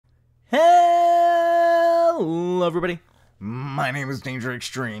Hello everybody, my name is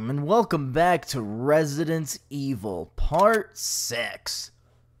DangerXtreme, and welcome back to Resident Evil Part 6.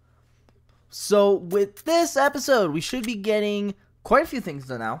 So, with this episode, we should be getting quite a few things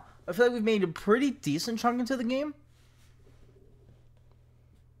done now. I feel like we've made a pretty decent chunk into the game.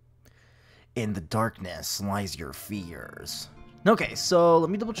 In the darkness lies your fears. Okay, so let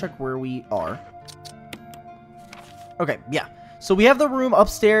me double check where we are. Okay, yeah. So we have the room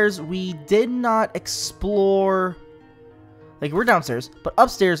upstairs. We did not explore... Like, we're downstairs, but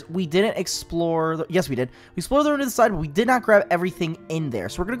upstairs, we didn't explore... Yes, we did. We explored the room to the side, but we did not grab everything in there.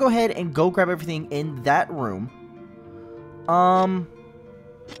 So we're going to go ahead and go grab everything in that room. So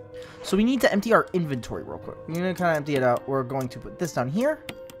we need to empty our inventory real quick. We're going to kind of empty it out. We're going to put this down here.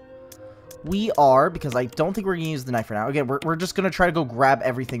 We are, because I don't think we're going to use the knife for now. Again, we're just going to try to go grab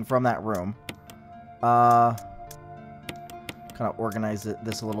everything from that room. Kind of organize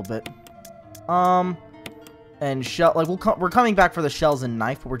this a little bit. And shell, like we're coming back for the shells and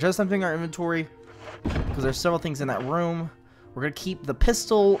knife, but we're just emptying our inventory because there's several things in that room. We're gonna keep the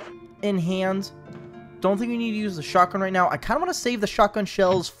pistol in hand. Don't think we need to use the shotgun right now. I kind of want to save the shotgun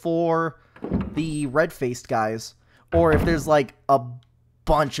shells for the red-faced guys, or if there's like a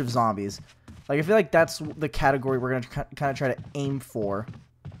bunch of zombies. Like, I feel like that's the category we're gonna kind of try to aim for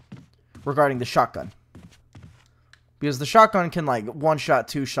regarding the shotgun. Because the shotgun can, like, one-shot,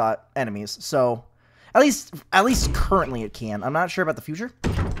 two-shot enemies. So, at least currently it can. I'm not sure about the future.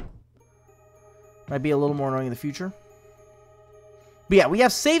 Might be a little more annoying in the future. But yeah, we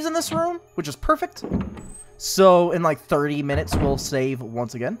have saves in this room, which is perfect. So, in, like, 30 minutes, we'll save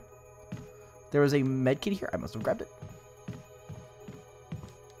once again. There was a medkit here. I must have grabbed it.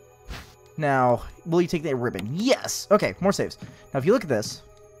 Now, will you take the ribbon? Yes! Okay, more saves. Now, if you look at this...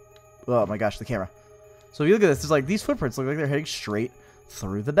 Oh, my gosh, the camera. So if you look at this, it's like these footprints look like they're heading straight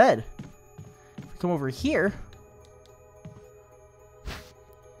through the bed. If we come over here,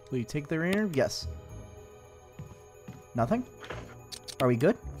 will you take the rear? Yes. Nothing? Are we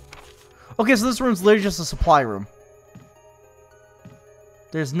good? Okay, so this room's literally just a supply room.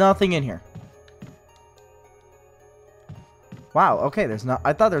 There's nothing in here. Wow, okay, there's not...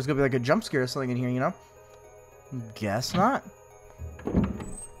 I thought there was gonna be like a jump scare or something in here, you know? Guess not.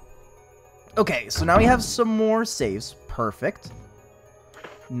 Okay, so now we have some more saves. Perfect.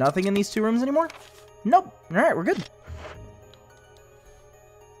 Nothing in these two rooms anymore? Nope. Alright, we're good.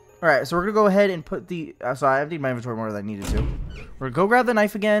 Alright, so we're going to go ahead and put the... so I emptied my inventory more than I needed to. We're going to go grab the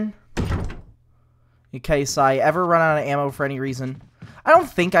knife again. In case I ever run out of ammo for any reason. I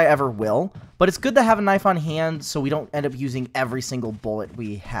don't think I ever will. But it's good to have a knife on hand so we don't end up using every single bullet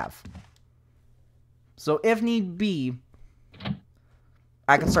we have. So if need be,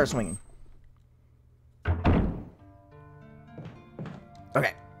 I can start swinging.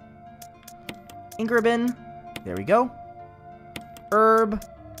 Okay. Ink ribbon. There we go. Herb.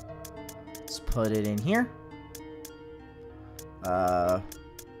 Let's put it in here. Let's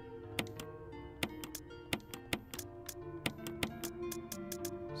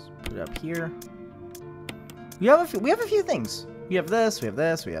put it up here. We have a few things. We have this, we have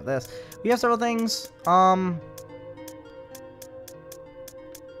this, we have this. We have several things.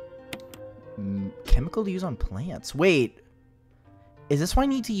 Chemical to use on plants. Wait. Is this what I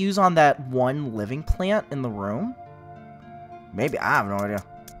need to use on that one living plant in the room? Maybe. I have no idea.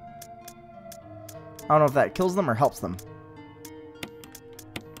 I don't know if that kills them or helps them.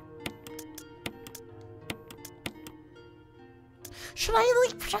 Should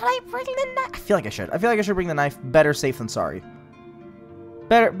I bring the knife? I feel like I should. I feel like I should bring the knife. Better safe than sorry.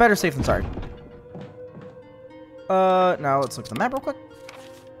 Better safe than sorry. Now let's look at the map real quick.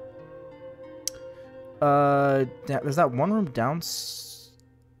 There's that one room downstairs.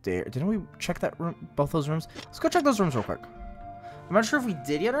 Didn't we check that room? Both those rooms? Let's go check those rooms real quick. I'm not sure if we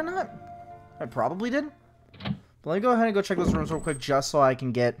did yet or not. I probably did. But let me go ahead and go check those rooms real quick just so I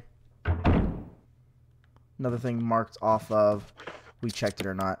can get another thing marked off of we checked it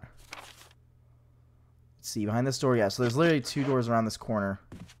or not. Let's see, behind this door, yeah. So there's literally two doors around this corner.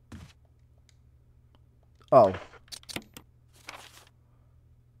 Oh.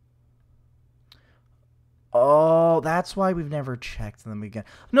 Oh, that's why we've never checked them again.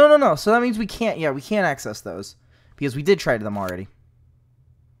 No. So that means we can't, yeah, we can't access those. Because we did try them already.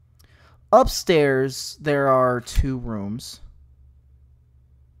 Upstairs, there are two rooms.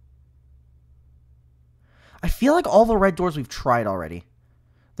 I feel like all the red doors we've tried already.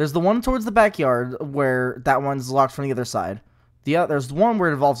 There's the one towards the backyard where that one's locked from the other side. There's the one where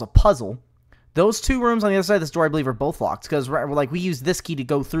it involves a puzzle. Those two rooms on the other side of this door, I believe, are both locked. Because, like, we used this key to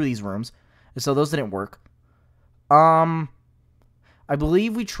go through these rooms. So those didn't work. I I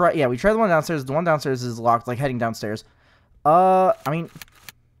believe we tried... Yeah, we tried the one downstairs. The one downstairs is locked, like, heading downstairs. I mean...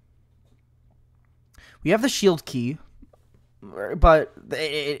 We have the shield key. But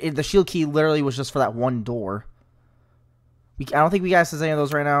the shield key literally was just for that one door. I don't think we guys has any of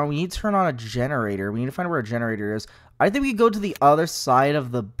those right now. We need to turn on a generator. We need to find where a generator is. I think we go to the other side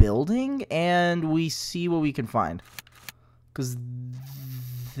of the building and we see what we can find. Because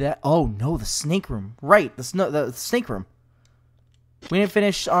that... Oh, no, the snake room. Right, the snake room. We didn't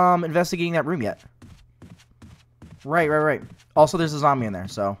finish investigating that room yet. Right. Also, there's a zombie in there,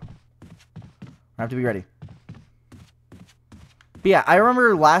 so... I have to be ready. But yeah, I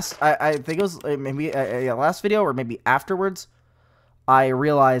remember I think it was maybe last video or maybe afterwards, I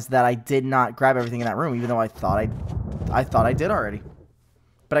realized that I did not grab everything in that room, even though I thought I did already.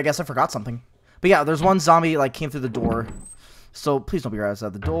 But I guess I forgot something. But yeah, there's one zombie like came through the door. So please don't be right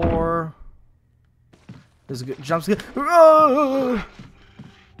outside the door. There's a good jump scare. Alright,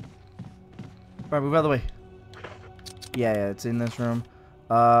 move out of the way. Yeah, it's in this room.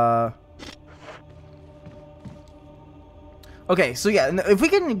 Okay, so yeah, if we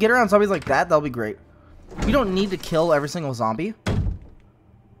can get around zombies like that, that'll be great. We don't need to kill every single zombie.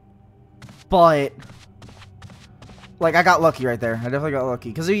 But, like, I got lucky right there. I definitely got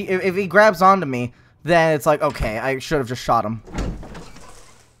lucky. Because if he grabs onto me, then it's like, okay, I should have just shot him.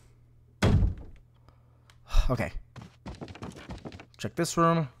 Okay. Check this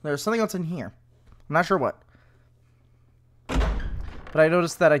room. There's something else in here. I'm not sure what. But I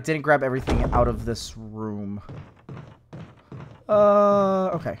noticed that I didn't grab everything out of this room.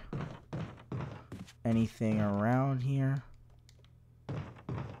 Okay. Anything around here?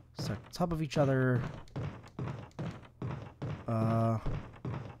 Stuck on top of each other.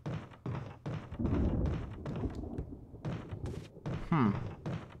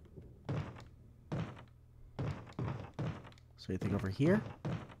 So anything over here?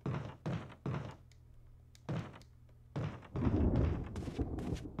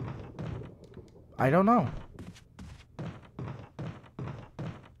 I don't know.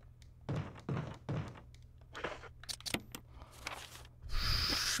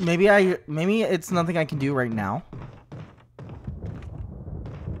 Maybe it's nothing I can do right now.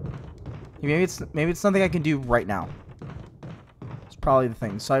 Maybe it's nothing I can do right now. It's probably the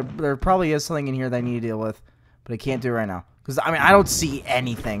thing. So there probably is something in here that I need to deal with, but I can't do it right now. Because, I mean, I don't see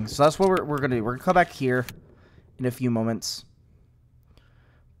anything. So that's what we're going to do. We're going to come back here in a few moments.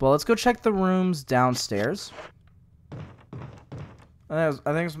 Well, let's go check the rooms downstairs. I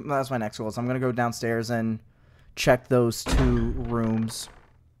think that's my next goal. So I'm going to go downstairs and check those 2 rooms.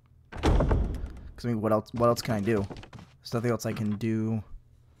 Because, I mean, what else can I do? There's nothing else I can do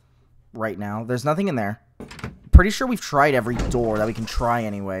right now. There's nothing in there. Pretty sure we've tried every door that we can try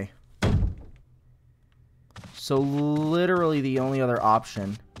anyway. So, literally, the only other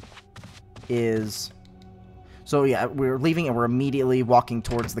option is... So, yeah, we're leaving and we're immediately walking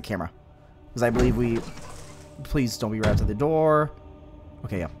towards the camera. Because I believe we... Please don't be right to the door.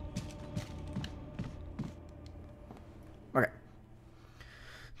 Okay, yeah. Okay.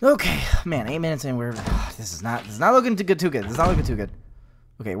 Okay, man, 8 minutes in, this is not looking too good. This is not looking too good.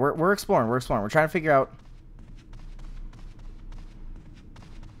 Okay, we're exploring. We're trying to figure out.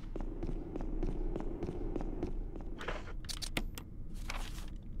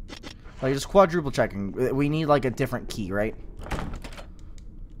 Like, just quadruple checking. We need like a different key, right?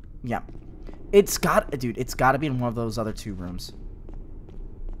 Yeah, it's got to be in one of those other 2 rooms.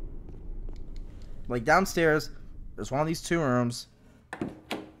 Like downstairs, there's one of these 2 rooms.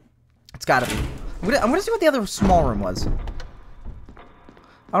 It's gotta be. I'm gonna see what the other small room was.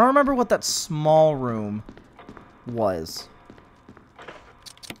 I don't remember what that small room was.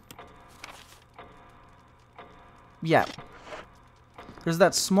 Yeah. There's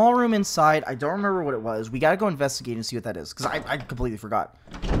that small room inside. I don't remember what it was. We gotta go investigate and see what that is. Because I completely forgot.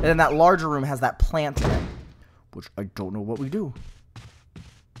 And then that larger room has that plant in it. Which I don't know what we do.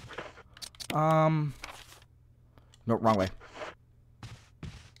 No, wrong way.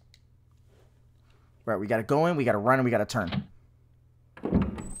 Right, we gotta go in, we gotta run, and we gotta turn.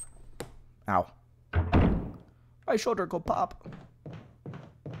 Ow. My shoulder go pop.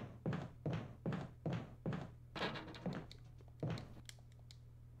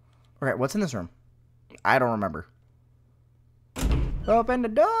 Okay, what's in this room? I don't remember. Open the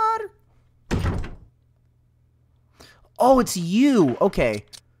door! Oh, it's you! Okay.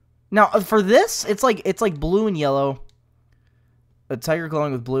 Now, for this, it's like blue and yellow. A tiger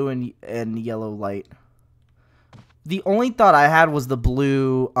glowing with blue and yellow light. The only thought I had was the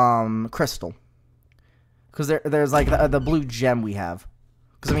blue crystal. Because there's like the blue gem we have.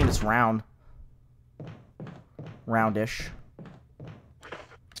 Because, I mean, it's round. Roundish.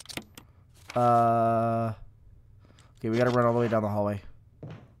 Okay, we gotta run all the way down the hallway.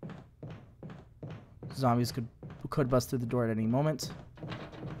 Zombies could bust through the door at any moment.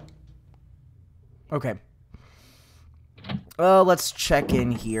 Okay. Let's check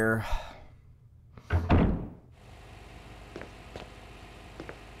in here.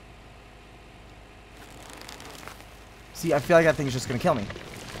 See, I feel like that thing's just gonna kill me.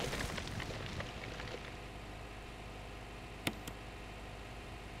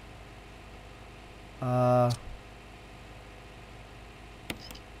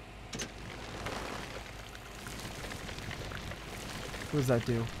 What does that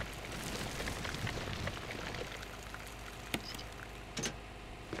do?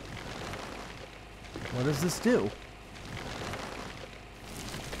 What does this do?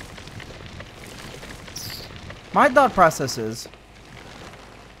 My thought process is...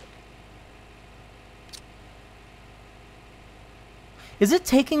 Is it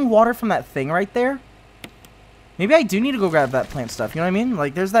taking water from that thing right there? Maybe I do need to go grab that plant stuff. You know what I mean?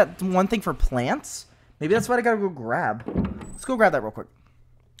 Like, there's that one thing for plants. Maybe that's what I gotta go grab. Let's go grab that real quick.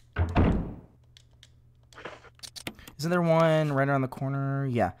 Isn't there one right around the corner?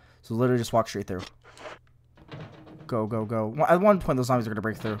 Yeah. So literally just walk straight through. Go, go, go. At one point, those zombies are gonna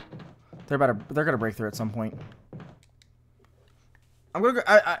break through. They're gonna break through at some point. I'm gonna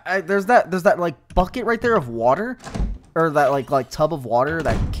go. There's that like bucket right there of water, or that like tub of water,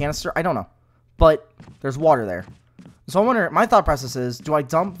 that canister. I don't know, but there's water there. So I wonder. My thought process is: do I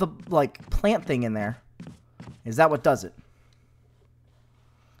dump the like plant thing in there? Is that what does it?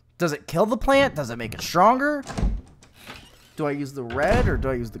 Does it kill the plant? Does it make it stronger? Do I use the red or do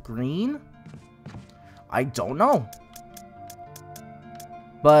I use the green? I don't know.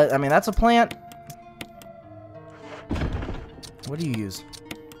 But, I mean, that's a plant. What do you use?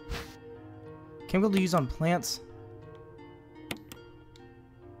 Chemical to use on plants.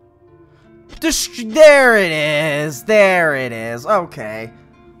 There it is. There it is. Okay.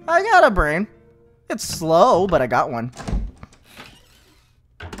 I got a brain. It's slow, but I got one.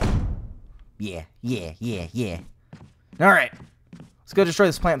 Yeah, yeah, yeah, yeah. Alright. Let's go destroy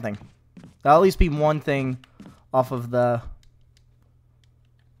this plant thing. That'll at least be one thing off of the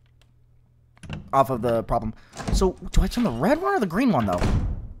problem. So, do I turn the red one or the green one, though?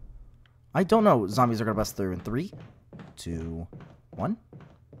 I don't know. Zombies are gonna bust through in 3, 2, 1.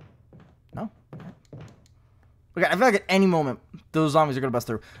 No? Okay, I feel like at any moment, those zombies are gonna bust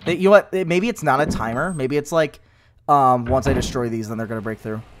through. You know what? Maybe it's not a timer. Maybe it's like, once I destroy these, then they're gonna break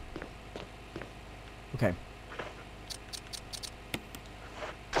through. Okay.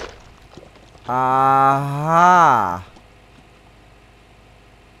 Aha!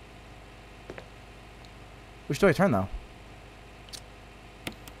 Which do I turn, though?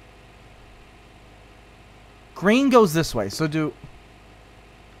 Green goes this way, so do...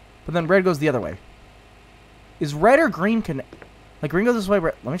 But then red goes the other way. Is red or green like, green goes this way,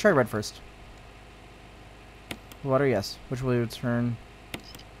 red... Let me try red first. Water, yes. Which will you turn?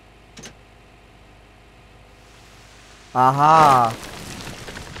 Aha!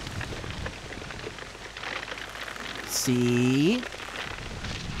 See?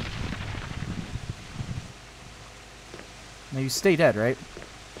 Now you stay dead, right?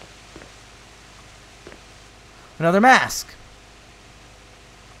 Another mask!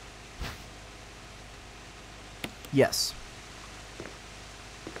 Yes.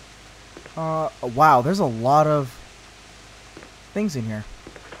 Wow, there's a lot of things in here.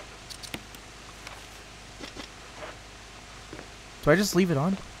 Do I just leave it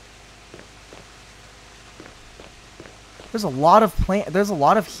on? There's a lot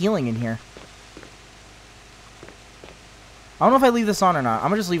of healing in here. I don't know if I leave this on or not. I'm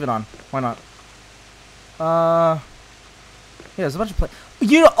gonna just leave it on. Why not? Yeah, there's a bunch of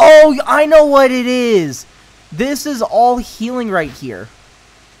oh, I know what it is. This is all healing right here.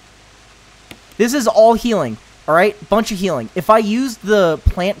 This is all healing. All right, bunch of healing. If I used the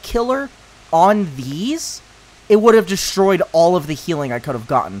plant killer on these, it would have destroyed all of the healing I could have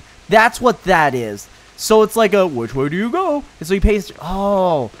gotten. That's what that is. So it's like a, which way do you go? And so he pays.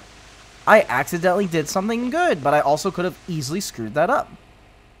 Oh, I accidentally did something good, but I also could have easily screwed that up.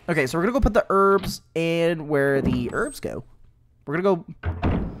 Okay, so we're gonna go put the herbs in where the herbs go. We're gonna go.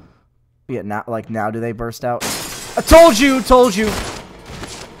 Yeah, now do they burst out? I told you,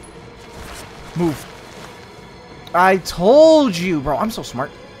 Move. I told you, bro. I'm so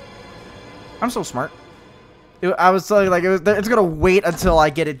smart. I was telling you, like, it's gonna wait until I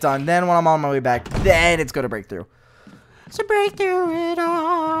get it done. Then when I'm on my way back, then it's gonna break through. So break through it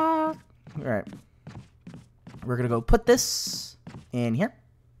all. All right. We're gonna go put this in here.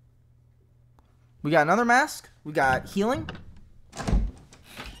 We got another mask. We got healing.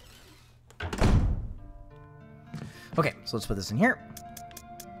 Okay, so let's put this in here.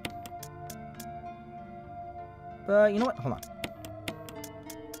 You know what? Hold on.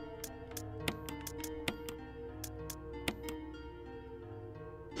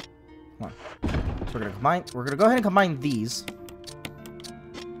 Hold on. So we're gonna combine. We're gonna go ahead and combine these.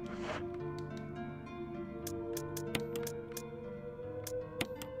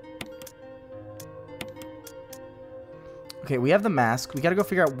 Okay, we have the mask. We gotta go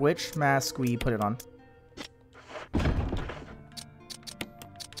figure out which mask we put it on.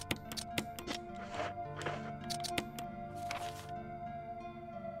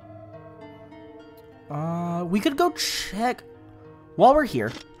 We could go check while we're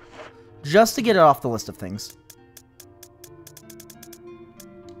here, just to get it off the list of things.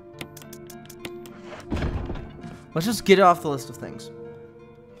 Let's just get it off the list of things.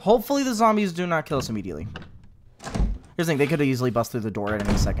 Hopefully the zombies do not kill us immediately. Here's the thing, they could easily bust through the door at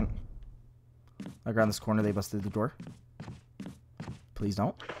any second. Like around this corner, they bust through the door. Please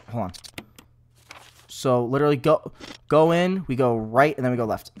don't. Hold on. So literally go in, we go right, and then we go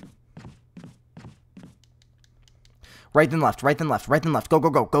left. Right then left, right then left, right then left. Go, go,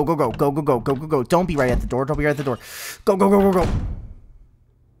 go, go, go, go, go, go, go, go, go, go. Don't be right at the door. Don't be right at the door. Go, go, go, go, go.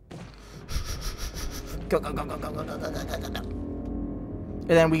 Go, go, go, go, go, go, go, go, go, go, go. And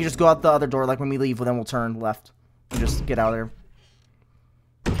then we can just go out the other door. Like when we leave, then we'll turn left and just get out of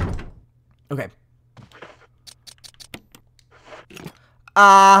there. Okay.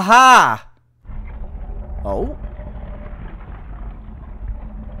 Aha! Oh.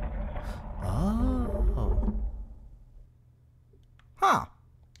 Oh. Huh.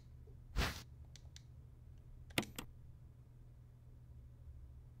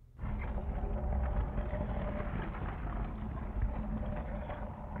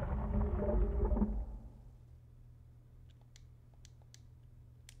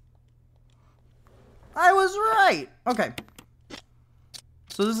 I was right. Okay.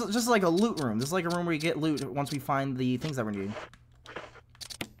 So this is just like a loot room. This is like a room where you get loot once we find the things that we're needing.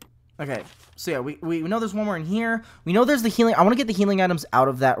 Okay. So yeah, we know there's one more in here. We know there's the healing. I want to get the healing items out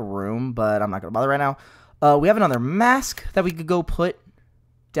of that room, but I'm not going to bother right now. We have another mask that we could go put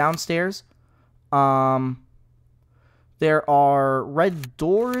downstairs. There are red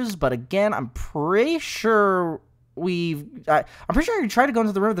doors, but again, I'm pretty sure I'm pretty sure I tried to go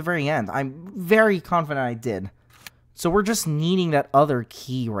into the room at the very end. I'm very confident I did. So we're just needing that other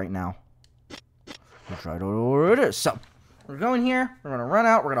key right now. Which I don't know where it is. So we're going here. We're gonna run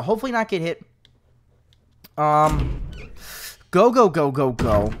out. We're gonna hopefully not get hit. Go, go, go, go,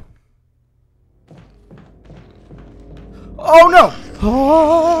 go. Oh no!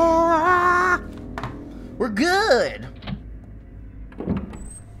 Oh, we're good.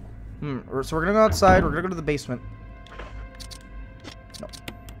 So we're gonna go outside. We're gonna go to the basement. No.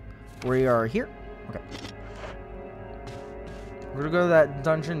 We are here. Okay. We're gonna go to that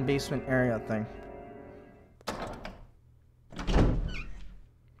dungeon basement area thing.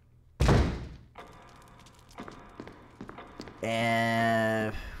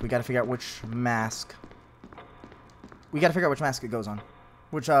 And we gotta figure out which mask. We gotta figure out which mask it goes on.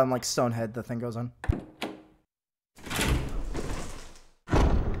 Which, like, Stonehead the thing goes on.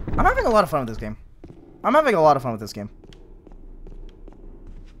 I'm having a lot of fun with this game. I'm having a lot of fun with this game.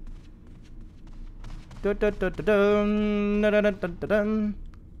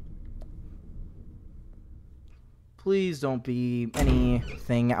 Please don't be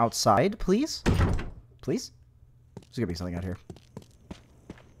anything outside, please. Please? There's gonna be something out here.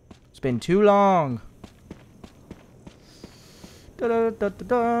 It's been too long.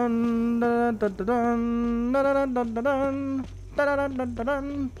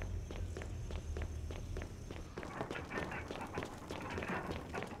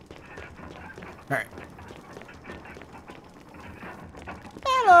 Alright.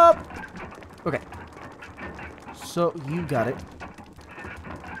 Hello! Okay. So, you got it.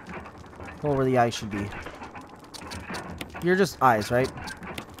 Well, where the eyes should be. You're just eyes, right?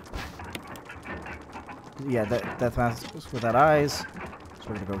 Yeah, that mask is without eyes. So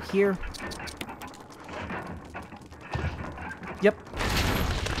we're gonna go here. Yep.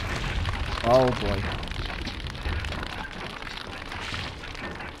 Oh boy.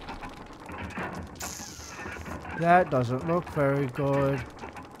 That doesn't look very good.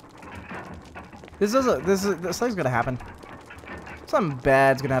 This thing's gonna happen. Something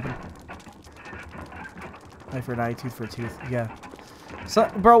bad's gonna happen. Eye for an eye, tooth for a tooth. Yeah.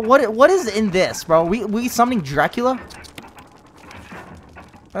 So, bro, what is in this, bro? We summoning Dracula?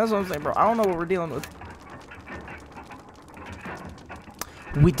 That's what I'm saying, bro. I don't know what we're dealing with.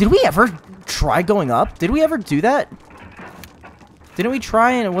 Did we ever try going up? Did we ever do that? Didn't we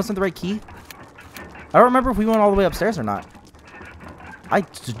try and it wasn't the right key? I don't remember if we went all the way upstairs or not. I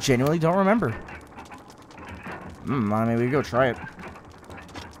genuinely don't remember. Maybe we go try it.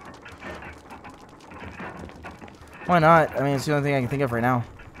 Why not? I mean, it's the only thing I can think of right now.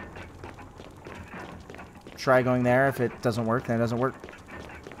 Try going there. If it doesn't work, then it doesn't work.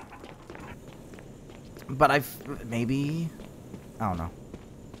 But maybe... I don't know.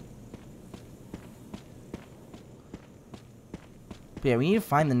 But yeah, we need to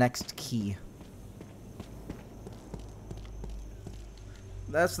find the next key.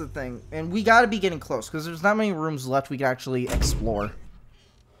 That's the thing. And we gotta be getting close, because there's not many rooms left we can actually explore.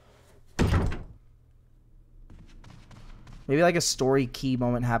 Maybe like a story key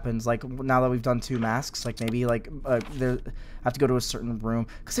moment happens, like now that we've done 2 masks, like maybe like there I have to go to a certain room,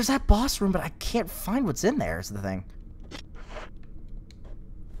 because there's that boss room, but I can't find what's in there is the thing.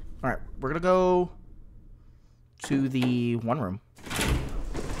 Alright, we're gonna go to the one room.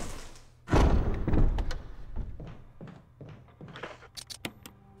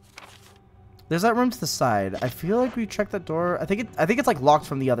 There's that room to the side. I feel like we checked that door. I think it's like locked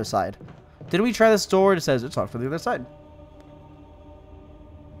from the other side. Did we try this door? It says it's locked from the other side.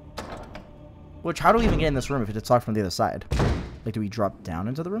 Which, how do we even get in this room if it's locked from the other side? Like, do we drop down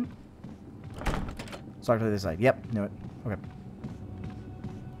into the room? It's locked from the other side. Yep, knew it. Okay.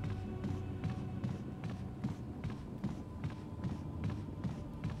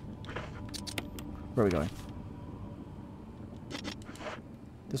 Where are we going?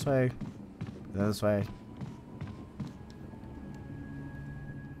 This way. This way.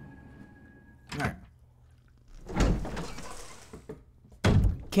 Alright.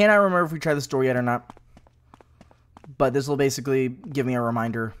 Cannot remember if we tried this door yet or not. But this will basically give me a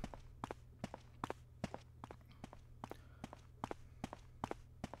reminder.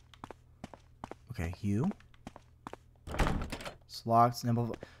 Okay, you. It's locked.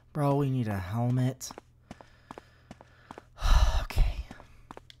 Bro, we need a helmet.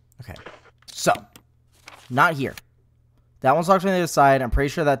 Okay. So, not here. That one's locked on the other side. I'm pretty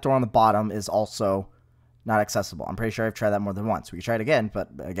sure that door on the bottom is also not accessible. I'm pretty sure I've tried that more than once. We can try it again, but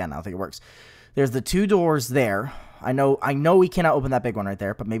again, I don't think it works. There's the 2 doors there. I know we cannot open that big one right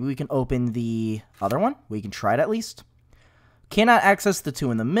there, but maybe we can open the other one. We can try it at least. Cannot access the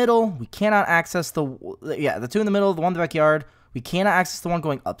 2 in the middle. We cannot access the 2 in the middle, the one in the backyard. We cannot access the one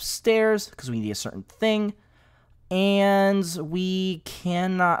going upstairs because we need a certain thing. And we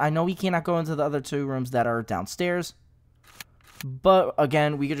cannot... I know we cannot go into the other 2 rooms that are downstairs. But,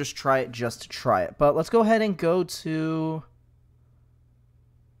 again, we could just try it just to try it. But let's go ahead and go to...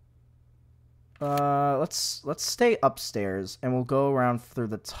 let's stay upstairs. And we'll go around through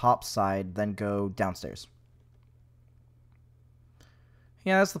the top side, then go downstairs.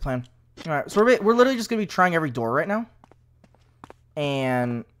 Yeah, that's the plan. Alright, so we're literally just going to be trying every door right now.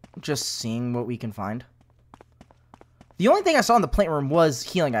 And just seeing what we can find. The only thing I saw in the plant room was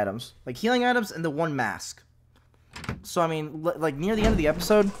healing items. Like, healing items and the 1 mask. So, I mean, like, near the end of the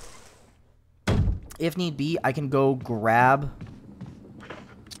episode, if need be, I can go grab...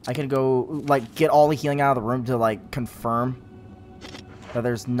 I can go, like, get all the healing out of the room to, like, confirm that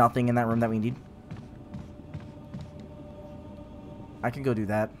there's nothing in that room that we need. I can go do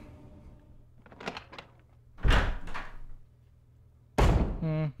that.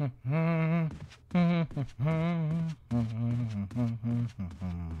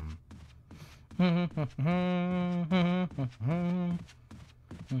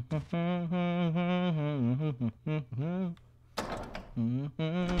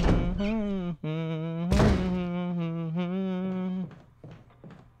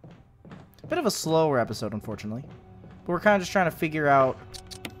 Bit of a slower episode, unfortunately. But we're kind of just trying to figure out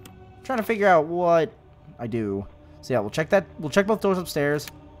what I do. So yeah, we'll check both doors upstairs,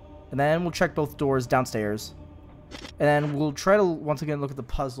 and then we'll check both doors downstairs, and then we'll try to once again look at the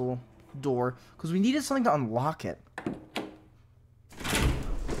puzzle door because we needed something to unlock it.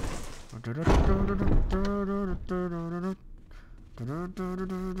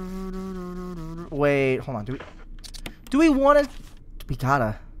 Wait, hold on. Do we want to? We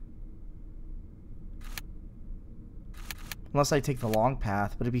gotta. Unless I take the long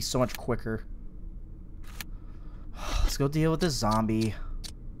path, but it'd be so much quicker. Let's go deal with this zombie.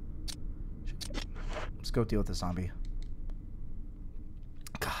 Let's go deal with this zombie.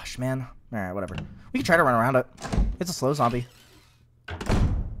 Gosh, man. Alright, whatever. We can try to run around it. It's a slow zombie.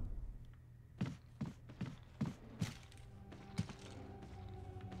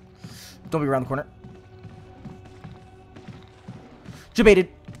 Don't be around the corner. Debated.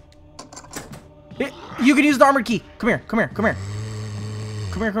 You can use the armored key. Come here, come here, come here.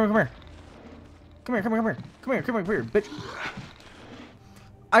 Come here, come here, come here. Come here, come here, come here. Come here, come here, come here, bitch.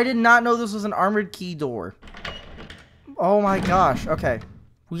 I did not know this was an armored key door. Oh my gosh. Okay.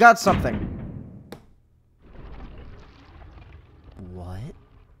 We got something. What?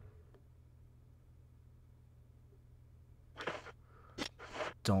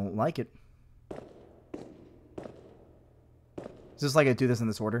 Don't like it. Is this like I do this in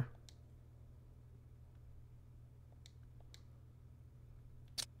this order?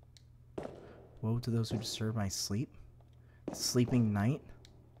 Woe to those who disturb my sleep. The sleeping night.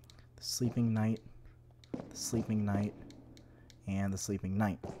 The sleeping night. The sleeping night. And the sleeping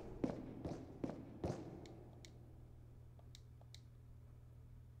night.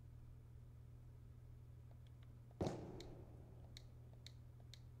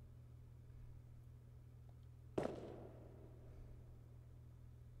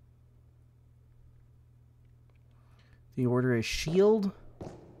 The order is shield.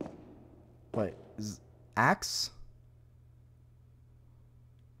 What? Is axe?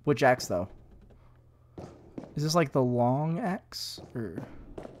 Which axe, though? Is this like the long axe? Or...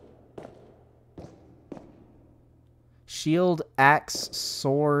 shield, axe,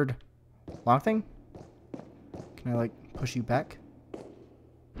 sword, long thing? Can I, like, push you back?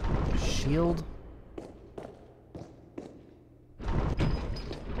 Shield.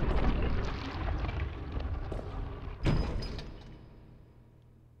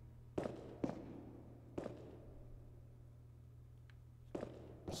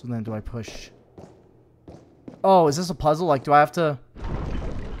 So then do I push... oh, is this a puzzle? Like, do I have to...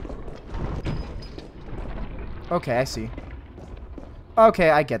 okay, I see. Okay,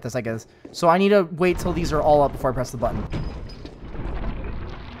 I get this, I get this. So I need to wait till these are all up before I press the button.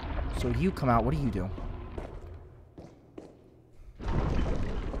 So you come out. What do you do?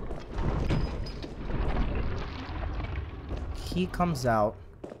 He comes out.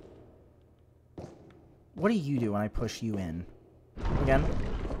 What do you do when I push you in? Again?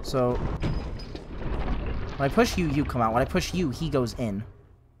 So... when I push you, you come out. When I push you, he goes in.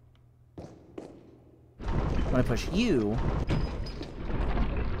 When I push you,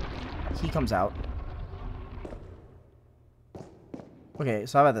 he comes out. Okay,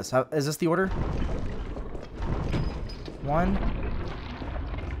 so how about this? Is this the order? 1,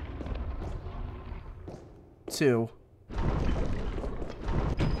 2,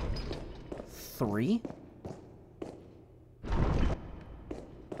 3.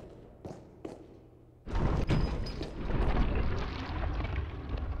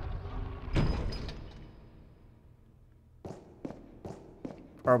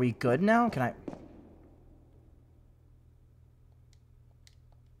 Are we good now? Can I...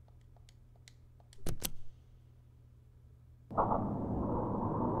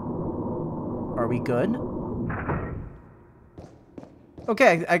 are we good?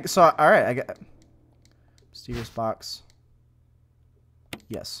 Okay, so, alright, I got... mysterious box.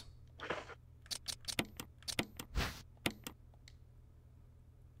 Yes.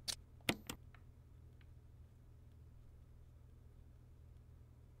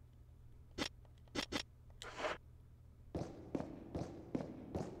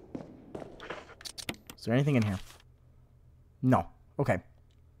 Is there anything in here? No. Okay.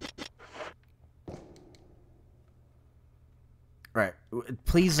 Alright.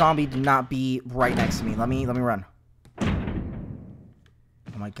 Please, zombie, do not be right next to me. Let me run.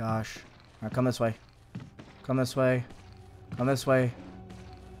 Oh my gosh. Alright, come this way. Come this way. Come this way.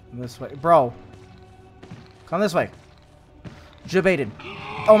 Come this way. Bro. Come this way. Jebaited.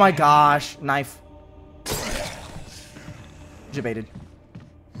 Oh my gosh. Knife. Jebaited.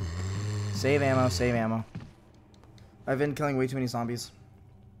 Save ammo, save ammo. I've been killing way too many zombies.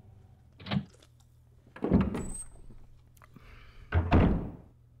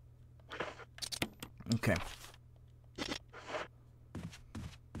 Okay.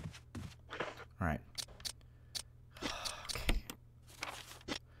 Alright. Okay.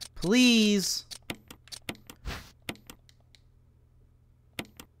 Please!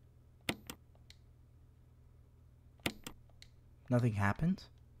 Nothing happened?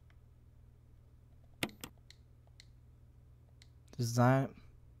 Does that...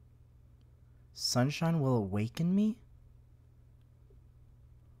 sunshine will awaken me?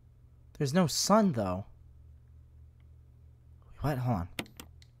 There's no sun, though. What? Hold on.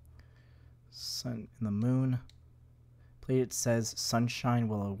 Sun and the moon. Plate it says, sunshine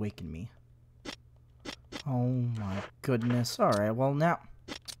will awaken me. Oh my goodness. Alright, well now...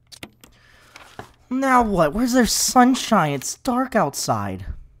 now what? Where's there sunshine? It's dark outside.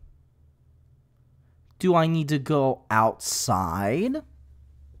 Do I need to go outside?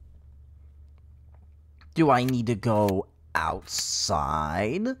 Do I need to go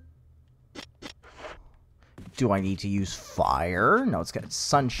outside? Do I need to use fire? No, it's got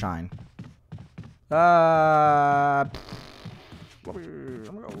sunshine. I'm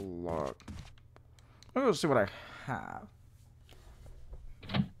gonna look. I'm gonna see what I have.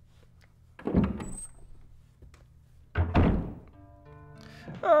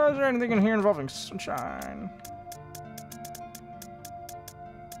 Is there anything in here involving sunshine?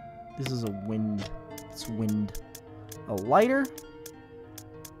 This is a wind. It's wind. A lighter?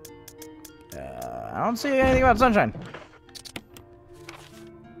 I don't see anything about sunshine.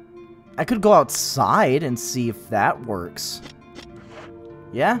 I could go outside and see if that works.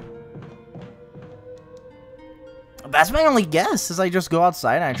 Yeah? That's my only guess, is I just go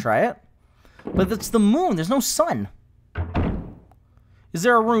outside and I try it. But it's the moon. There's no sun. Is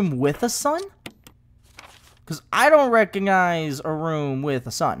there a room with a sun? Because I don't recognize a room with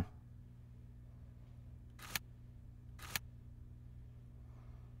a sun.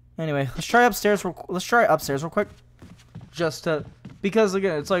 Anyway, let's try upstairs real quick. Just to, because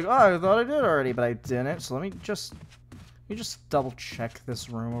again, it's like, oh, I thought I did already, but I didn't. So let me just double check this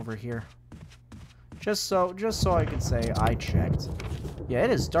room over here. Just so I can say I checked. Yeah, it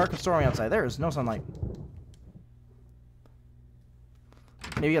is dark and stormy outside. There is no sunlight.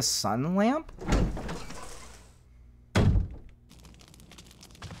 Maybe a sun lamp?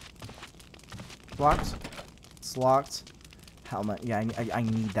 Locked. It's locked. Helmet. Yeah, I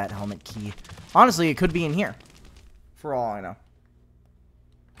need that helmet key. Honestly, it could be in here. For all I know.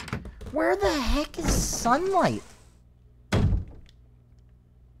 Where the heck is sunlight?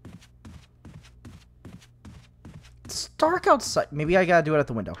 It's dark outside. Maybe I gotta do it at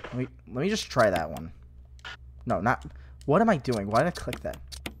the window. Let me just try that one. No, not... What am I doing? Why did I click that?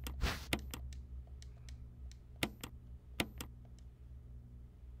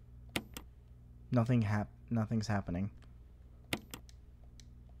 Nothing's happening.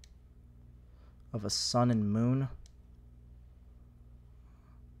 Of a sun and moon.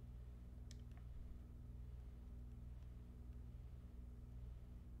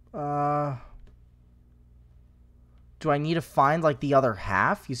 Do I need to find like the other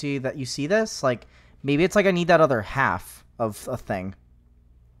half? You see this? Like maybe it's like I need that other half of a thing.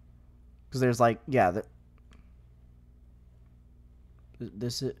 Because there's like, yeah,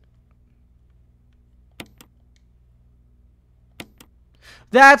 this is...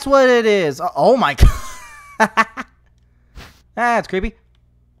 That's what it is. Oh my god. That's creepy.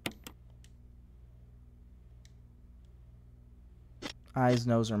 Eyes,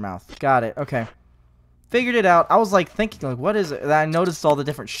 nose, or mouth. Got it. Okay. Figured it out. I was like thinking, like, what is it? And I noticed all the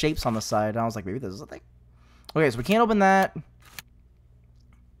different shapes on the side. And I was like, maybe this is a thing. Okay, so we can't open that.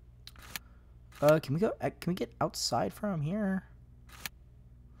 Can we get outside from here?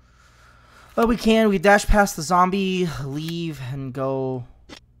 Oh, we can. We dash past the zombie, leave, and go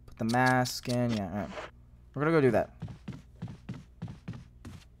put the mask in. Yeah, all right. We're gonna go do that.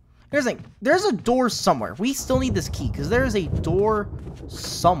 Here's the thing. There's a door somewhere. We still need this key, because there is a door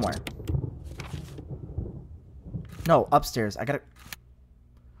somewhere. No, upstairs. I gotta...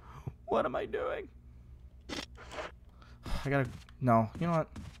 What am I doing? I gotta... No, you know what?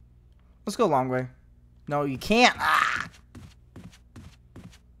 Let's go a long way. No, you can't. Ah!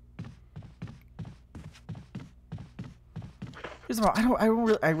 Here's the problem.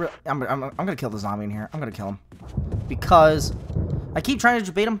 I'm gonna kill the zombie in here. I'm gonna kill him. Because I keep trying to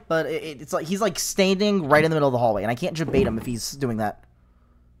debate him, but it's like he's like standing right in the middle of the hallway, and I can't debate him if he's doing that.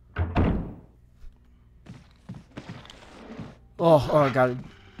 Oh god.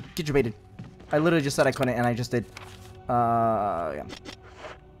 Get debated. I literally just said I couldn't, and I just did. Yeah.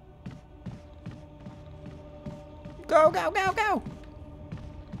 Go, go, go, go!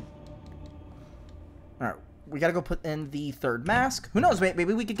 Alright, we gotta go put in the third mask. Who knows, maybe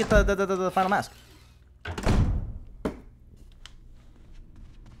we could get the final mask.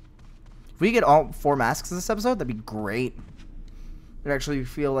 If we get all 4 masks in this episode, that'd be great. It'd actually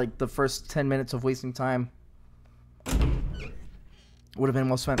feel like the first 10 minutes of wasting time would have been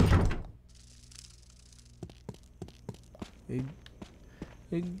well spent.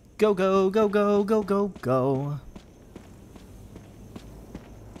 Go, go, go, go, go, go, go.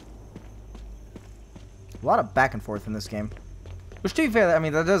 A lot of back and forth in this game. Which, to be fair, I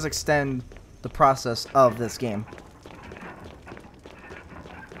mean, that does extend the process of this game.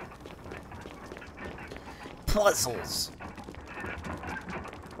 Puzzles.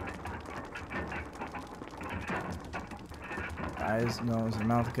 Eyes, nose, and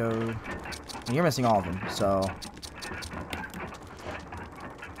mouth go. And you're missing all of them, so...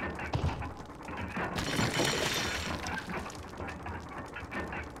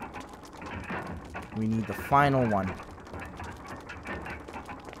 We need the final one.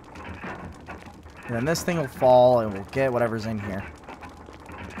 And then this thing will fall, and we'll get whatever's in here.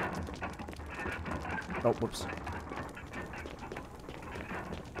 Oh, whoops.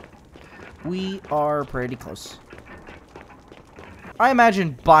 We are pretty close. I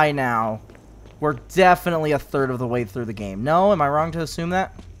imagine by now, we're definitely a third of the way through the game. No? Am I wrong to assume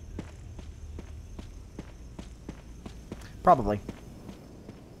that? Probably.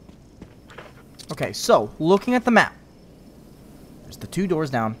 Okay, so, looking at the map. There's the 2 doors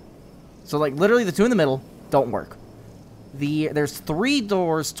down. So, like, literally the 2 in the middle don't work. There's 3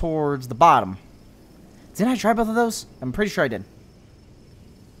 doors towards the bottom. Didn't I try both of those? I'm pretty sure I did.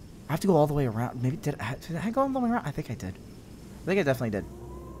 I have to go all the way around. Maybe, did I go all the way around? I think I did. I think I definitely did.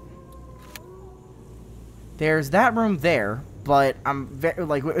 There's that room there, but I'm very,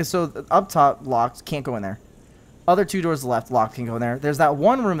 like, so up top, locked, can't go in there. Other 2 doors left, locked, can't go in there. There's that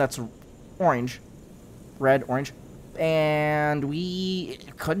one room that's orange. Red, orange. And we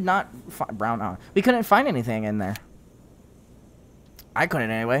could not find, brown, we couldn't find anything in there. I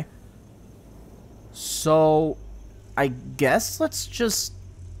couldn't anyway. So, I guess let's just...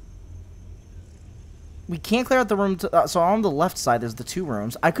 We can't clear out the room. So on the left side, there's the 2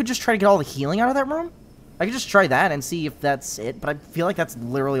 rooms. I could just try to get all the healing out of that room. I could just try that and see if that's it. But I feel like that's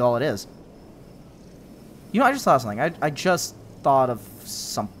literally all it is. You know, I just thought of something. I just thought of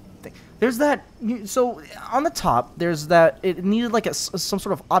something. There's that... So, on the top, there's that... It needed like some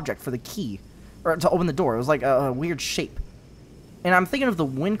sort of object for the key. Or to open the door. It was like a weird shape. And I'm thinking of the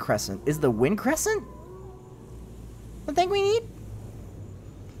wind crescent. Is the wind crescent the thing we need?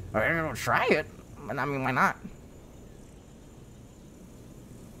 I'm gonna try it. I mean, why not?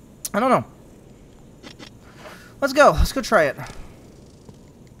 I don't know. Let's go. Let's go try it.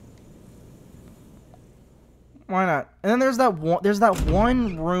 Why not? And then there's that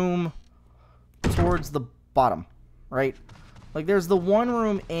one room towards the bottom, right? Like there's the one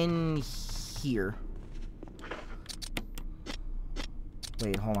room in here.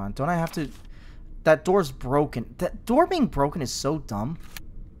 Wait, hold on. Don't I have to... That door's broken. That door being broken is so dumb.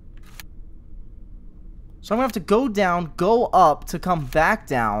 So I'm gonna have to go down, go up, to come back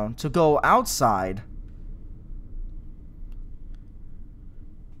down, to go outside.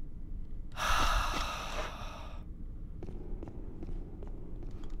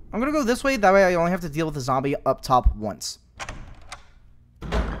 I'm gonna go this way, that way I only have to deal with the zombie up top once.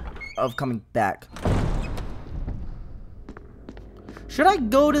 Of coming back. Should I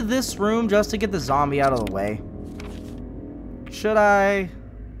go to this room just to get the zombie out of the way? Should I?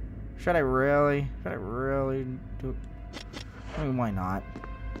 Should I really do it? I mean, why not?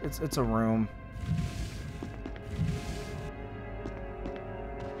 It's a room.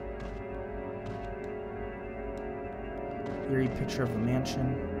 Eerie picture of the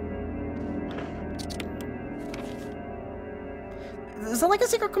mansion. Is that like a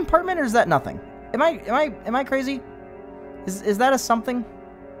secret compartment, or is that nothing? Am I crazy? Is that a something?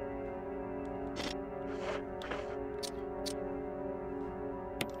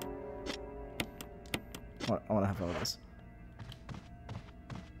 I want to have all of this.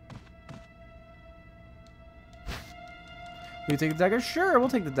 Will you take the dagger? Sure, we'll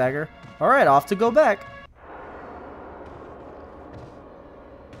take the dagger. Alright, off to go back.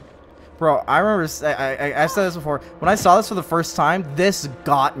 Bro, I remember, I've said this before. When I saw this for the first time, this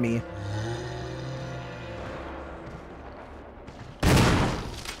got me.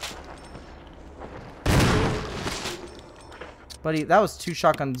 Buddy, that was 2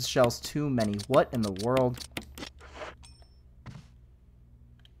 shotgun shells too many. What in the world?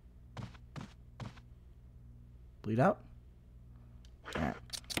 Bleed out? Alright.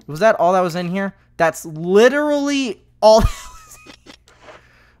 Was that all that was in here? That's literally all that was in here.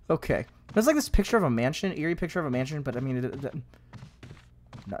 Okay. There's like this picture of a mansion, eerie picture of a mansion, but I mean,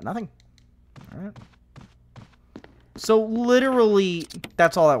 nothing. Alright. So literally,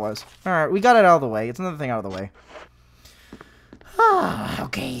 that's all that was. Alright, we got it out of the way. It's another thing out of the way. Ah,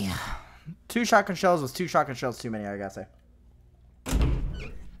 okay. 2 shotgun shells was 2 shotgun shells too many, I gotta say.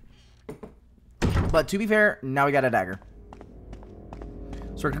 But to be fair, now we got a dagger.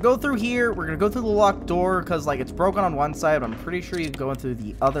 So we're gonna go through here. We're gonna go through the locked door because, like, it's broken on one side, but I'm pretty sure you're going through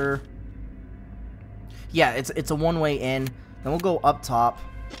the other. Yeah, it's a one-way in. Then we'll go up top.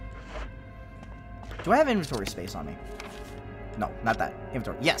 Do I have inventory space on me? No, not that.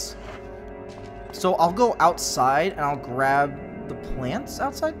 Inventory. Yes. So I'll go outside and I'll grab the plants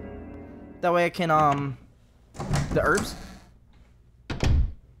outside. That way I can, the herbs.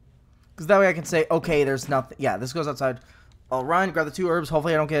 Because that way I can say, okay, there's nothing. Yeah, this goes outside. I'll run, grab the 2 herbs.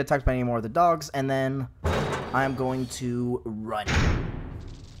 Hopefully I don't get attacked by any more of the dogs. And then I'm going to run.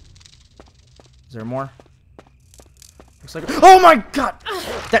 Is there more? Looks like... Oh my god!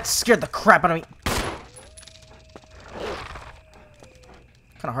 That scared the crap out of me.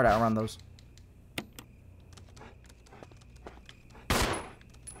 Kind of hard to outrun those.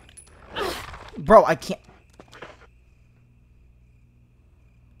 Bro, I can't.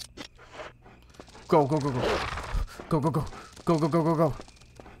 Go, go, go, go. Go, go, go. Go, go, go, go, go.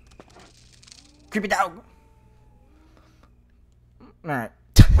 Creep it down. Alright.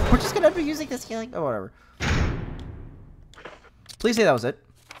 We're just gonna be using this healing. Oh, whatever. Please say that was it.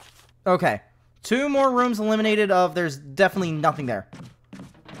 Okay. 2 more rooms eliminated of. There's definitely nothing there.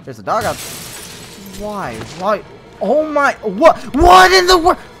 There's a dog out. Why? Why? Oh my. What? What in the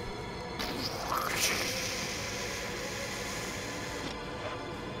world?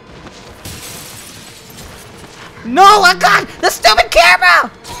 No, oh god! The stupid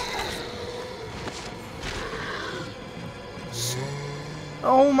camera!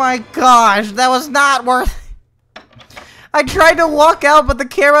 Oh my gosh, that was not worth it. I tried to walk out, but the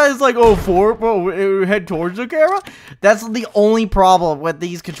camera is like, head towards the camera? That's the only problem with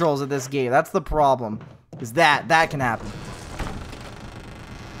these controls in this game. That's the problem. Is that can happen.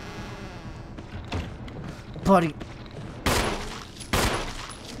 Buddy.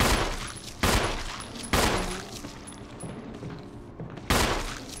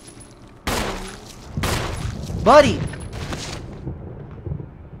 Buddy!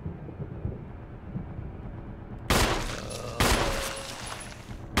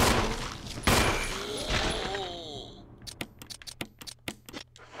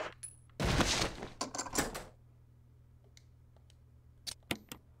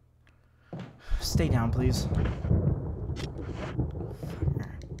 Stay down, please.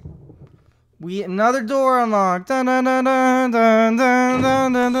 Another door unlocked. Dun, dun, dun, dun, dun, dun,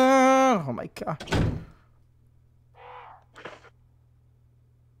 dun, dun, dun. Oh my god.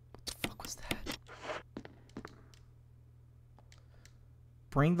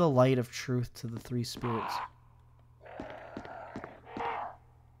 Bring the light of truth to the 3 spirits.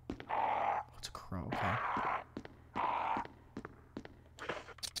 What's a crow? Okay.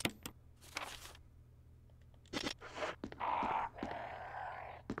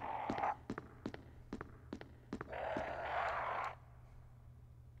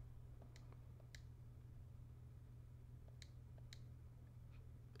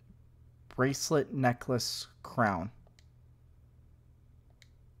 Bracelet, necklace, crown.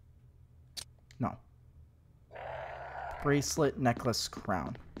 No. Bracelet, necklace,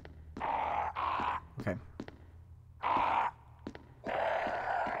 crown. Okay.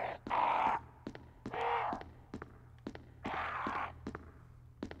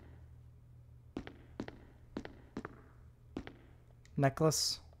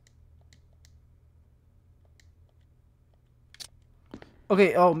 Necklace.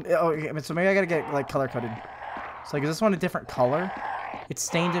 Okay, okay, so maybe I gotta get, like, color-coded. So, like, is this one a different color? It's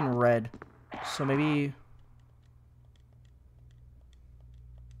stained in red. So maybe...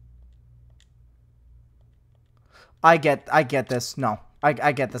 I get this. No. I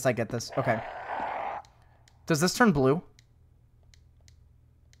get this. Okay. Does this turn blue?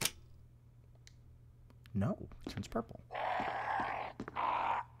 No. It turns purple.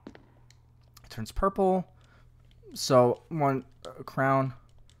 It turns purple. So, one crown.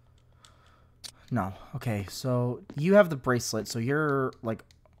 No. Okay, so you have the bracelet, so you're, like...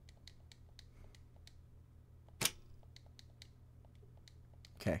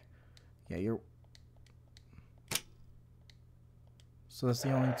 Okay. Yeah, you're... So that's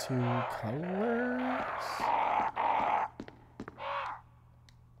the only 2 colors?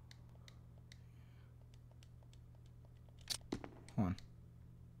 Hold on.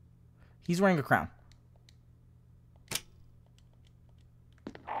 He's wearing a crown.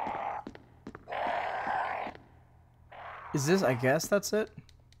 Is this... I guess that's it?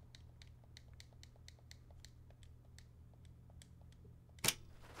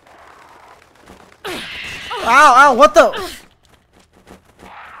 Ow, ow, what the...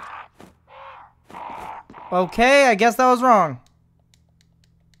 Okay, I guess that was wrong.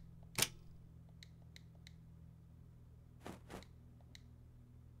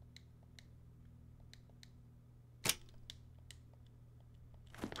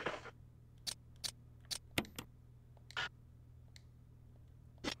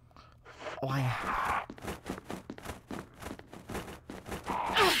 Oh,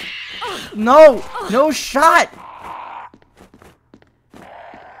 No! No shot!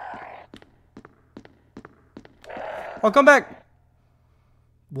 I'll come back.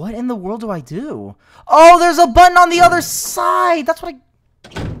 What in the world do I do? Oh, there's a button on the other side! That's what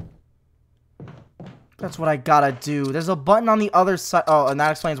I gotta do. There's a button on the other side. Oh, and that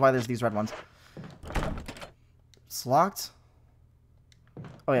explains why there's these red ones. It's locked?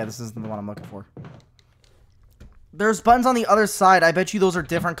 Oh yeah, this isn't the one I'm looking for. There's buttons on the other side. I bet you those are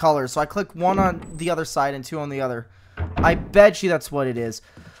different colors. So I click one on the other side and two on the other. I bet you that's what it is.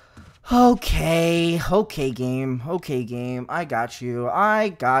 Okay. Okay, game. Okay, game. I got you. I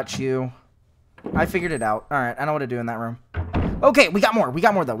got you. I figured it out. Alright, I know what to do in that room. Okay, we got more. We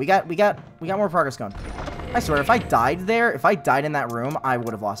got more, though. We got more progress going. I swear, if I died there, if I died in that room, I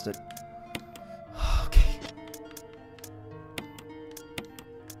would have lost it. Okay.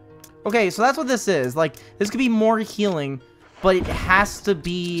 Okay, so that's what this is. Like, this could be more healing, but it has to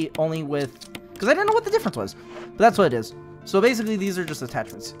be only with... Because I didn't know what the difference was. But that's what it is. So basically, these are just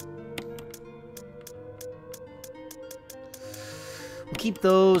attachments. We'll keep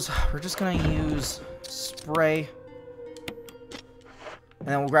those. We're just going to use spray. And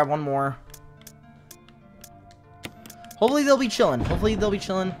then we'll grab one more. Hopefully they'll be chilling. Hopefully they'll be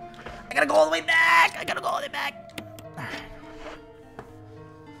chilling. I gotta go all the way back. I gotta go all the way back.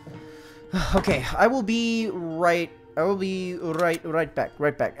 Alright. Okay, I will be right back. I will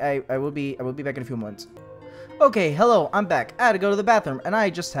be back in a few moments. Okay, hello, I'm back. I had to go to the bathroom, and I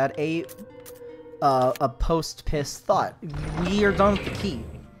just had a post-piss thought. We are done with the key.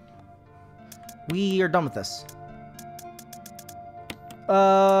 We are done with this.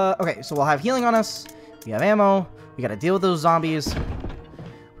 Okay, so we'll have healing on us. We have ammo. We gotta deal with those zombies.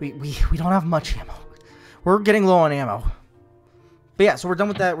 We don't have much ammo. We're getting low on ammo. But yeah, so we're done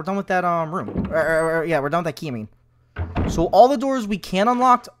with that. We're done with that room. Yeah, we're done with that key. I mean, so all the doors we can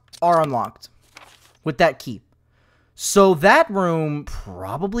unlock are unlocked with that key. So that room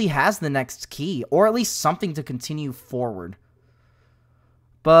probably has the next key, or at least something to continue forward.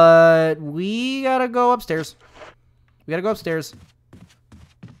 But we gotta go upstairs. We gotta go upstairs.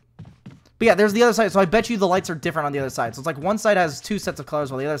 But yeah, there's the other side. So I bet you the lights are different on the other side. So it's like one side has two sets of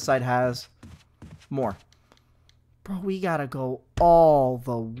colors while the other side has more. Bro, we gotta go all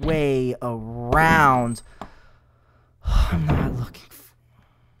the way around. I'm not looking for...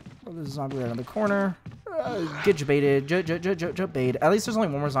 Oh, there's a zombie right on the corner. Get jebaited. Jebaited. At least there's only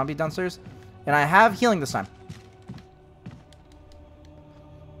one more zombie downstairs. And I have healing this time.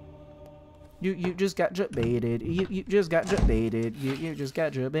 You just got baited. You just got baited. You just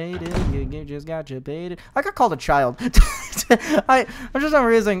got baited. You just got baited. I got called a child. I'm just not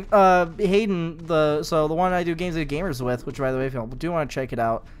realizing. Hayden, the one I do Games and Gamers with, which by the way, if you do want to check it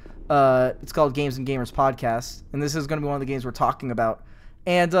out, it's called Games and Gamers Podcast, and this is going to be one of the games we're talking about.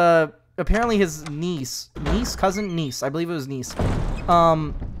 And apparently his cousin, I believe it was niece,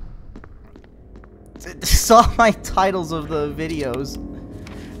 saw my titles of the videos.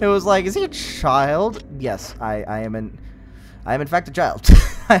 It was like, is he a child? Yes, I am in fact a child.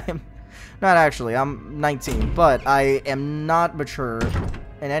 I am not actually. I'm 19, but I am not mature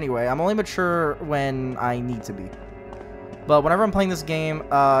in any way. I'm only mature when I need to be. But whenever I'm playing this game,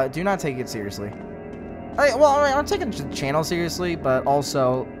 do not take it seriously. I'm taking the channel seriously, but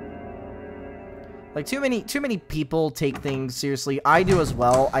also, like, too many people take things seriously. I do as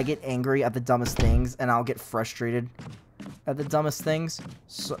well. I get angry at the dumbest things, and I'll get frustrated at the dumbest things.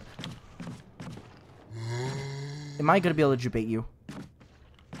 So, am I gonna be able to debate you?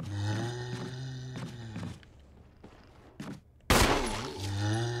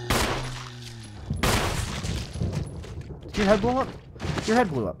 Did your head blow up? Your head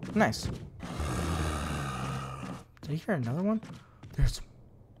blew up. Nice. Did I hear another one? There's...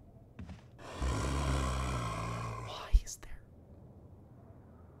 Why is there?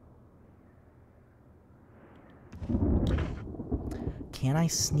 Can I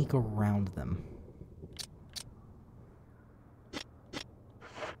sneak around them?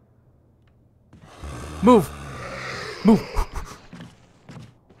 Move! Move!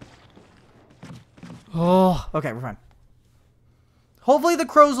 Oh, okay, we're fine. Hopefully the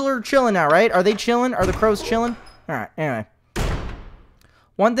crows are chilling now, right? Are they chilling? Are the crows chilling? Alright, anyway.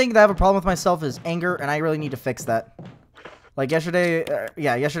 One thing that I have a problem with myself is anger, and I really need to fix that. Like, yesterday,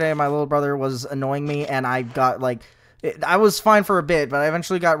 yesterday my little brother was annoying me, and I got, like... I was fine for a bit, but I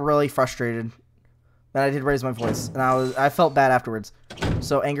eventually got really frustrated. And I did raise my voice, and I felt bad afterwards.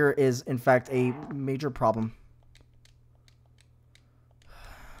 So anger is, in fact, a major problem.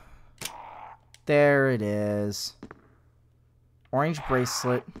 There it is. Orange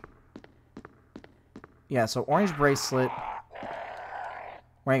bracelet. Yeah, so orange bracelet.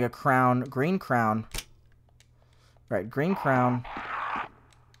 Wearing a crown. Green crown. Right, green crown.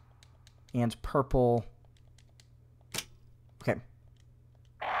 And purple. Okay.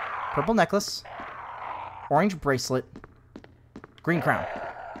 Purple necklace. Orange bracelet. Green crown.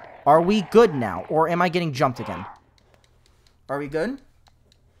 Are we good now? Or am I getting jumped again? Are we good?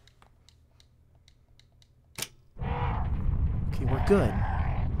 Okay, we're good.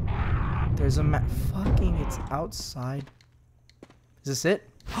 There's a fucking, it's outside. Is this it?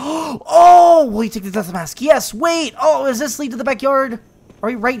 Oh, will you take the death mask? Yes, wait. Oh, does this lead to the backyard? Are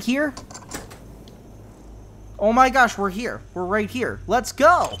we right here? Oh my gosh, we're here. We're right here. Let's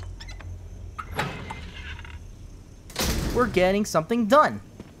go. We're getting something done.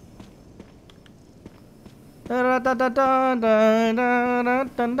 We've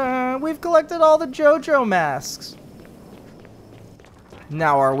collected all the JoJo masks.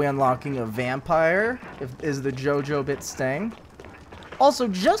 Now, are we unlocking a vampire? Is the JoJo bit staying? Also,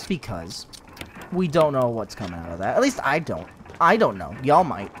 just because we don't know what's coming out of that. At least I don't. I don't know. Y'all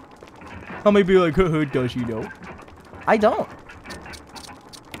might. I might be like, who does you know? I don't.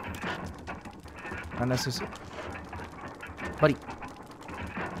 Unnecessary. Buddy.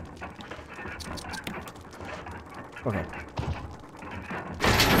 Okay.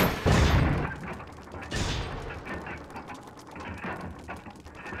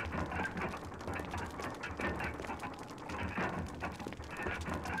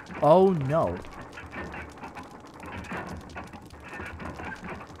 Oh no.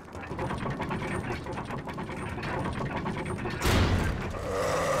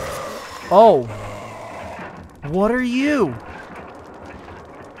 Oh. What are you?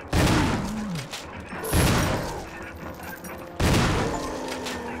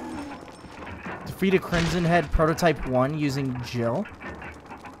 Defeat a Crimson Head Prototype 1 using Jill.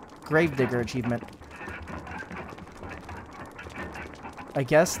 Gravedigger achievement. I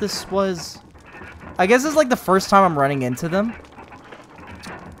guess this is like the first time I'm running into them.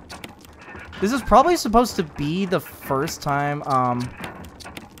 This is probably supposed to be the first time, I'm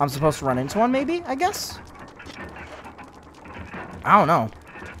supposed to run into one, maybe, I guess? I don't know.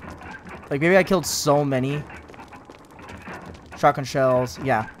 Like, maybe I killed so many shotgun shells.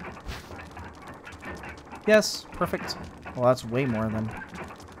 Yeah. Yes, perfect. Well, that's way more than...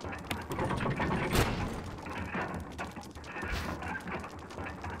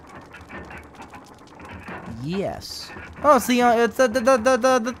 Yes. Oh, it's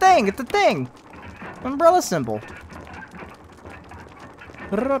the thing. It's the thing. Umbrella symbol.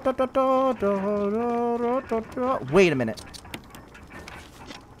 Wait a minute.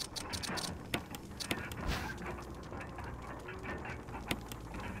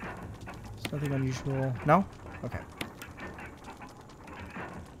 There's nothing unusual. No? Okay.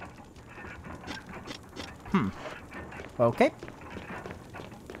 Okay.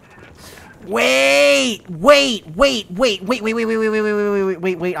 Wait!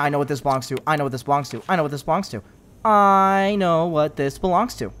 I know what this belongs to. I know what this belongs to. I know what this belongs to. I know what this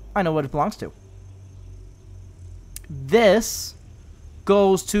belongs to. I know what it belongs to. This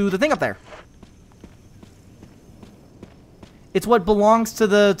goes to the thing up there. It's what belongs to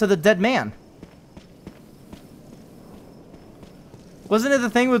the dead man. Wasn't it the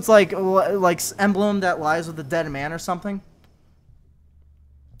thing with like emblem that lies with the dead man or something?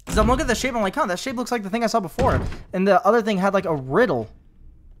 Because I'm looking at the shape, I'm like, huh, that shape looks like the thing I saw before. And the other thing had like a riddle.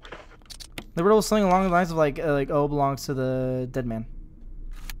 The riddle was something along the lines of like oh, belongs to the dead man.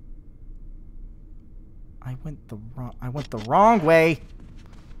 I went the wrong way.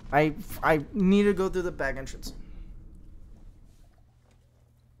 I need to go through the back entrance.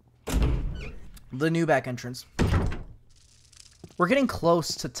 The new back entrance. We're getting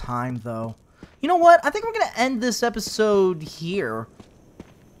close to time, though. You know what? I think we're going to end this episode here.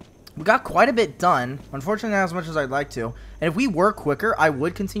 We got quite a bit done. Unfortunately, not as much as I'd like to. And if we were quicker, I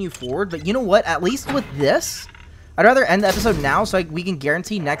would continue forward. But you know what? At least with this, I'd rather end the episode now so we can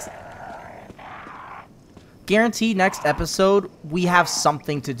guarantee next episode we have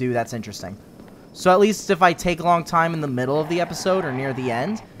something to do that's interesting. So at least if I take a long time in the middle of the episode or near the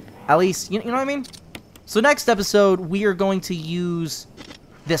end, at least, you know what I mean? So next episode, we are going to use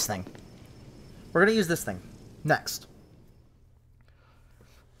this thing. We're going to use this thing next.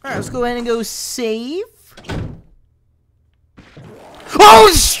 Alright, let's go ahead and go save.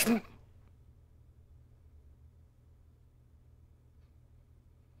 Oh,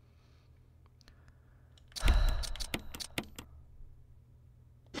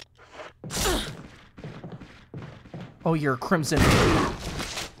 oh, you're a crimson.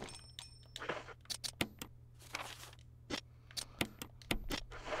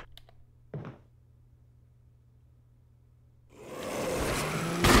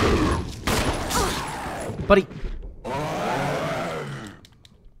 Buddy.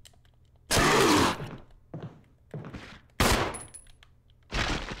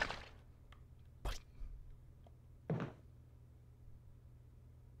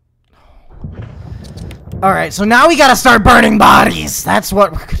 Alright, so now we gotta start burning bodies! That's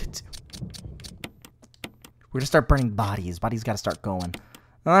what we're gonna do. We're gonna start burning bodies. Bodies gotta start going.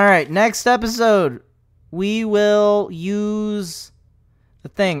 Alright, next episode, we will use the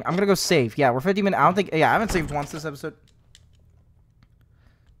thing. I'm gonna go save. Yeah, we're 50 minutes. I don't think... Yeah, I haven't saved once this episode.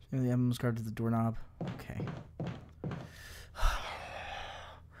 The emblem's card to the doorknob. Okay.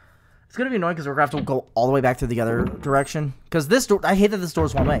 It's gonna be annoying because we're gonna have to go all the way back to the other direction. Because this door... I hate that this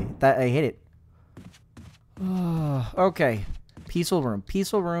door's one way. I hate it. Okay. Peaceful room.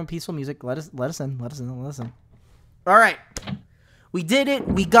 Peaceful room. Peaceful music. Let us in. Let us in. Let us in. Alright. We did it.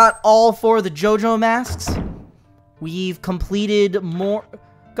 We got all 4 of the JoJo masks. We've completed more.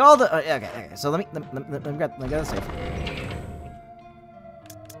 Got all the. Okay. So let me get this safe.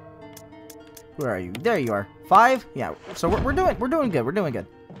 Where are you? There you are. 5. Yeah. So we're doing good. We're doing good.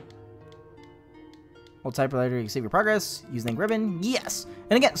 Hold typewriter. You can save your progress. Use the ink ribbon. Yes.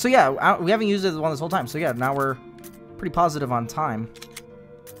 And again. So yeah, we haven't used it this whole time. So yeah, now we're pretty positive on time.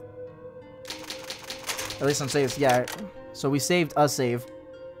 At least on saves. Yeah. So we saved a save.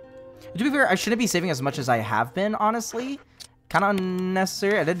 To be fair, I shouldn't be saving as much as I have been, honestly. Kind of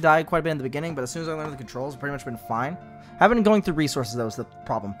unnecessary. I did die quite a bit in the beginning, but as soon as I learned the controls, pretty much been fine. Haven't been going through resources, that was the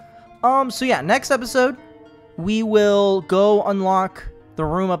problem. So yeah, next episode, we will go unlock the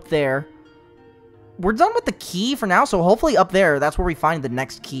room up there. We're done with the key for now, so hopefully up there, that's where we find the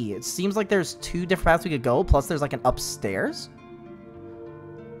next key. It seems like there's 2 different paths we could go, plus there's like an upstairs.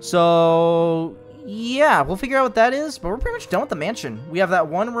 So... yeah, we'll figure out what that is, but we're pretty much done with the mansion. We have that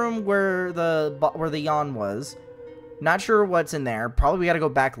one room where the yawn was. Not sure what's in there. Probably we gotta go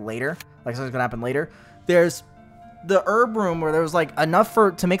back later. Like something's gonna happen later. There's the herb room where there was like enough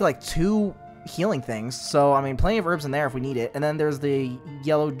to make like 2 healing things. So I mean, plenty of herbs in there if we need it. And then there's the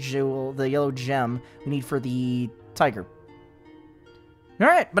yellow jewel, the yellow gem we need for the tiger.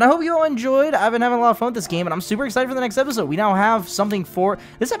 Alright, but I hope you all enjoyed. I've been having a lot of fun with this game, and I'm super excited for the next episode. We now have something for...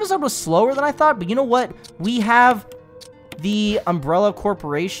 This episode was slower than I thought, but you know what? We have the Umbrella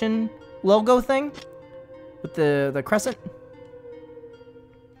Corporation logo thing with the crescent.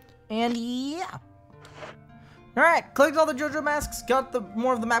 And yeah. Alright, collected all the JoJo masks, got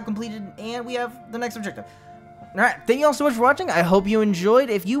more of the map completed, and we have the next objective. Alright, thank you all so much for watching. I hope you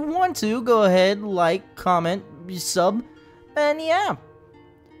enjoyed. If you want to, go ahead, like, comment, sub, and yeah.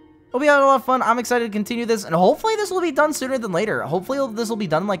 We'll be having a lot of fun. I'm excited to continue this, and hopefully this will be done sooner than later. Hopefully this will be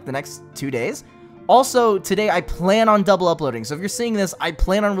done like the next 2 days. Also, today I plan on double uploading, so if you're seeing this, I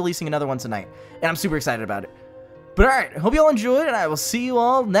plan on releasing another one tonight, and I'm super excited about it. But alright, hope you all enjoyed, and I will see you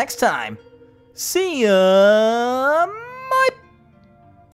all next time. See ya! My